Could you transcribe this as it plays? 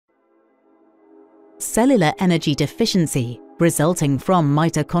cellular energy deficiency resulting from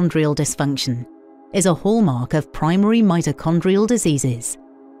mitochondrial dysfunction is a hallmark of primary mitochondrial diseases.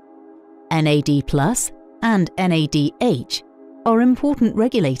 NAD+ and NADH are important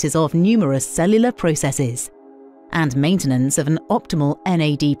regulators of numerous cellular processes, and maintenance of an optimal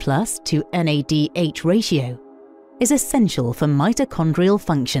NAD+ to NADH ratio is essential for mitochondrial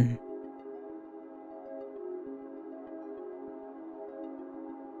function.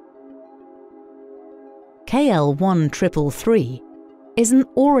 KL1333 is an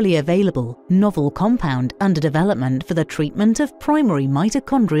orally available novel compound under development for the treatment of primary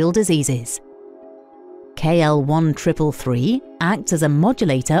mitochondrial diseases. KL1333 acts as a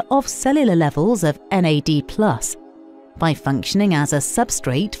modulator of cellular levels of NAD+ by functioning as a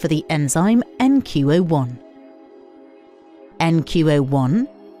substrate for the enzyme NQO1. NQO1,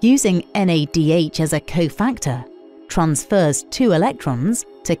 using NADH as a cofactor, transfers 2 electrons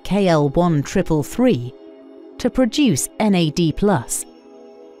to KL1333 to produce NAD+,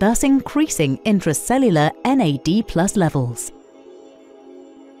 thus increasing intracellular NAD+ levels.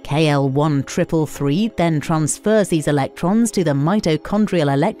 KL1333 then transfers these electrons to the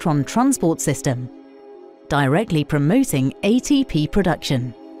mitochondrial electron transport system, directly promoting ATP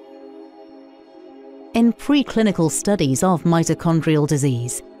production. In preclinical studies of mitochondrial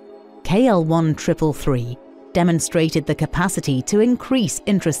disease, KL1333 demonstrated the capacity to increase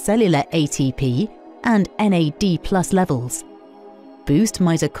intracellular ATP and NAD+ levels, boost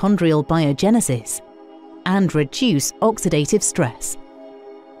mitochondrial biogenesis, and reduce oxidative stress.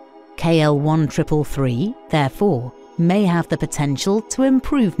 KL1333, therefore, may have the potential to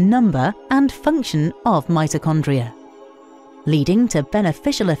improve number and function of mitochondria, leading to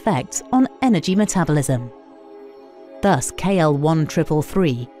beneficial effects on energy metabolism. Thus,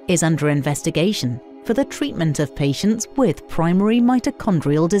 KL1333 is under investigation for the treatment of patients with primary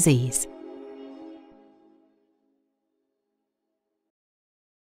mitochondrial disease.